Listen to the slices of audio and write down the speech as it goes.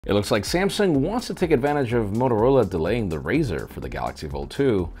It looks like Samsung wants to take advantage of Motorola delaying the RAZR for the Galaxy Fold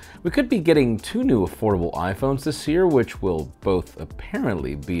 2. We could be getting two new affordable iPhones this year, which will both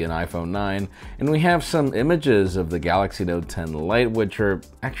apparently be an iPhone 9, and we have some images of the Galaxy Note 10 Lite, which are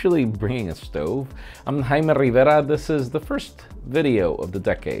actually bringing a stove. I'm Jaime Rivera. This is the first video of the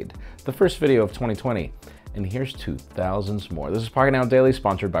decade, the first video of 2020, and here's 2000s more. This is Pocketnow Daily,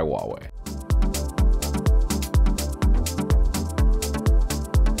 sponsored by Huawei.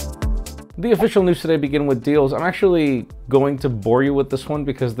 The official news today begin with deals. I'm actually going to bore you with this one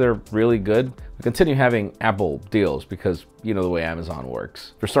because they're really good. We continue having Apple deals because you know the way Amazon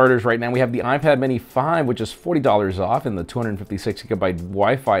works. For starters, right now we have the iPad Mini 5, which is $40 off in the 256GB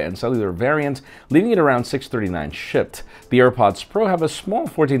Wi-Fi and cellular variant, leaving it around $639 shipped. The AirPods Pro have a small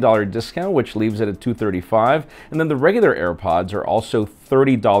 $14 discount, which leaves it at $235, and then the regular AirPods are also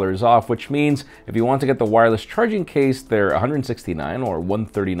 $30 off, which means if you want to get the wireless charging case, they're $169 or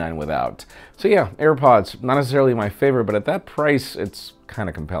 $139 without. So yeah, AirPods, not necessarily my favorite, but at that price, it's kind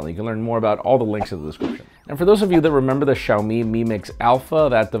of compelling. You can learn more about all the links in the description. And for those of you that remember the Xiaomi Mi Mix Alpha,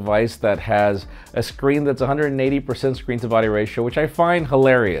 that device that has a screen that's 180% screen to body ratio, which I find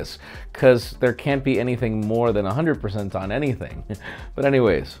hilarious because there can't be anything more than 100% on anything. But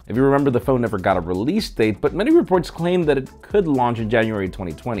anyways, if you remember, the phone never got a release date, but many reports claim that it could launch in January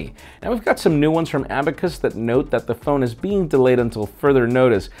 2020. Now we've got some new ones from Abacus that note that the phone is being delayed until further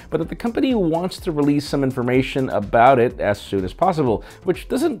notice, but that the company wants to release some information about it as soon as possible, which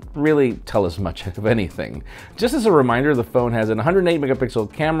doesn't really tell us much of anything. Just as a reminder, the phone has an 108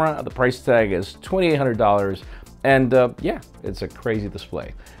 megapixel camera, the price tag is $2,800, and yeah, it's a crazy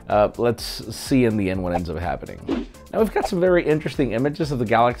display. Let's see in the end what ends up happening. Now we've got some very interesting images of the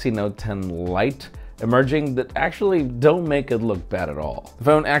Galaxy Note 10 Lite emerging that actually don't make it look bad at all. The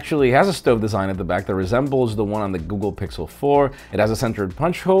phone actually has a stove design at the back that resembles the one on the Google Pixel 4. It has a centered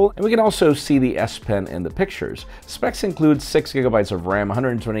punch hole, and we can also see the S Pen in the pictures. Specs include 6GB of RAM,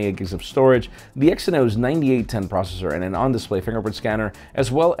 128 gigs of storage, the Exynos 9810 processor, and an on-display fingerprint scanner,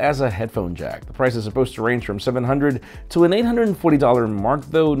 as well as a headphone jack. The price is supposed to range from $700 to an $840 mark,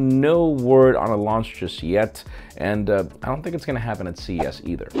 though no word on a launch just yet, and I don't think it's going to happen at CES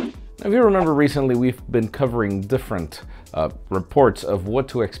either. Now, if you remember, recently we've been covering different reports of what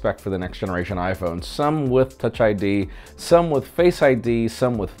to expect for the next generation iPhone. Some with Touch ID, some with Face ID,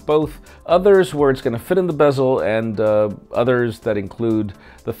 some with both, others where it's going to fit in the bezel, and others that include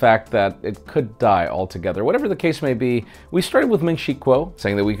the fact that it could die altogether. Whatever the case may be, we started with Ming-Chi Kuo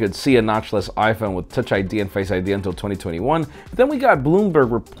saying that we could see a notchless iPhone with Touch ID and Face ID until 2021. But then we got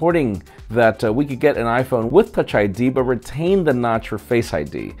Bloomberg reporting that we could get an iPhone with Touch ID but retain the notch for Face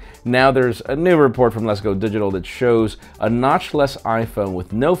ID. Now there's a new report from Let's Go Digital that shows a notchless iPhone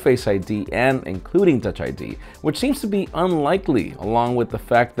with no Face ID and including Touch ID, which seems to be unlikely, along with the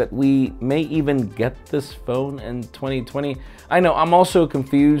fact that we may even get this phone in 2020. I know, I'm also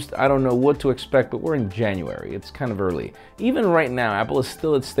confused. I don't know what to expect, but we're in January. It's kind of early. Even right now, Apple is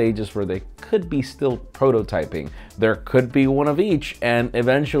still at stages where they could be still prototyping. There could be one of each, and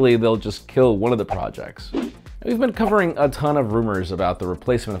eventually they'll just kill one of the projects. We've been covering a ton of rumors about the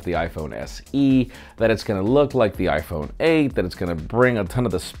replacement of the iPhone SE, that it's going to look like the iPhone 8, that it's going to bring a ton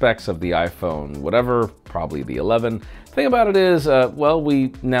of the specs of the iPhone whatever, probably the 11. The thing about it is, well,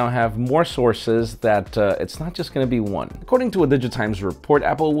 we now have more sources that it's not just going to be one. According to a Digitimes report,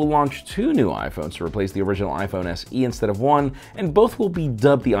 Apple will launch two new iPhones to replace the original iPhone SE instead of one, and both will be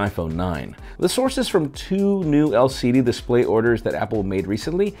dubbed the iPhone 9. The source is from two new LCD display orders that Apple made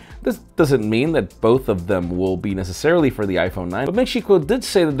recently. This doesn't mean that both of them will be necessarily for the iPhone 9, but Ming-Chi Kuo did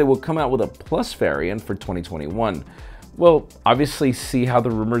say that they will come out with a Plus variant for 2021. We'll obviously see how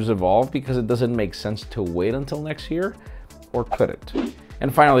the rumors evolve because it doesn't make sense to wait until next year, or could it?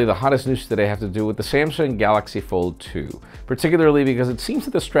 And finally, the hottest news today have to do with the Samsung Galaxy Fold 2, particularly because it seems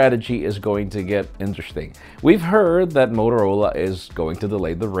that the strategy is going to get interesting. We've heard that Motorola is going to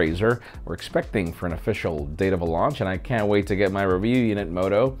delay the RAZR. We're expecting for an official date of a launch, and I can't wait to get my review unit,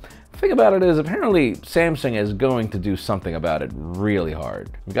 Moto. The thing about it is, apparently Samsung is going to do something about it really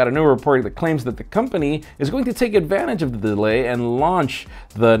hard. We've got a new report that claims that the company is going to take advantage of the delay and launch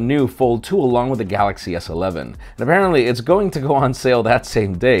the new Fold 2 along with the Galaxy S11. And apparently it's going to go on sale that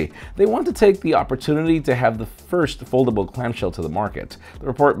same day. They want to take the opportunity to have the first foldable clamshell to the market. The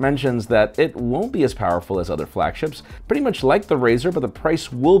report mentions that it won't be as powerful as other flagships, pretty much like the RAZR, but the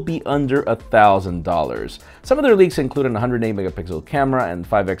price will be under $1,000. Some of their leaks include an 108 megapixel camera and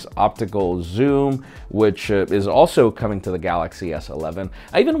 5x optical zoom, which is also coming to the Galaxy S11.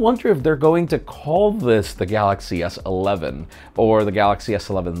 I even wonder if they're going to call this the Galaxy S11 or the Galaxy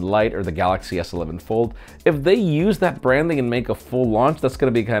S11 Lite or the Galaxy S11 Fold. If they use that branding and make a full launch, that's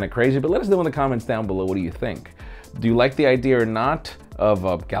going to be kind of crazy, but let us know in the comments down below. What do you think? Do you like the idea or not of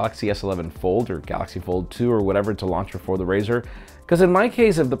a Galaxy S11 Fold or Galaxy Fold 2 or whatever to launch before the RAZR? Because in my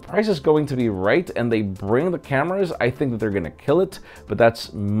case, if the price is going to be right and they bring the cameras, I think that they're going to kill it, but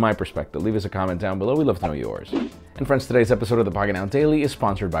that's my perspective. Leave us a comment down below. We'd love to know yours. And friends, today's episode of the Pocketnow Daily is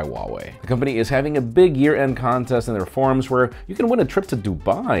sponsored by Huawei. The company is having a big year-end contest in their forums where you can win a trip to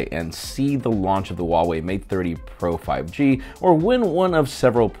Dubai and see the launch of the Huawei Mate 30 Pro 5G, or win one of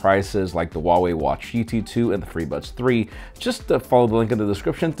several prizes like the Huawei Watch GT2 and the FreeBuds 3. Just follow the link in the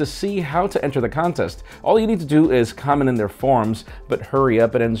description to see how to enter the contest. All you need to do is comment in their forums, but hurry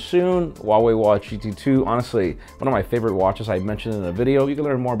up, and then soon, Huawei Watch GT2, honestly, one of my favorite watches I mentioned in a video. You can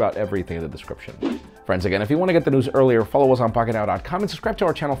learn more about everything in the description. Friends, again, if you want to get the news earlier, follow us on Pocketnow.com and subscribe to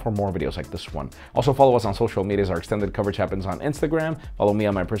our channel for more videos like this one. Also, follow us on social media as our extended coverage happens on Instagram. Follow me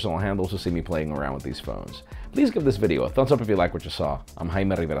on my personal handles to see me playing around with these phones. Please give this video a thumbs up if you like what you saw. I'm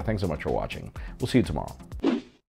Jaime Rivera. Thanks so much for watching. We'll see you tomorrow.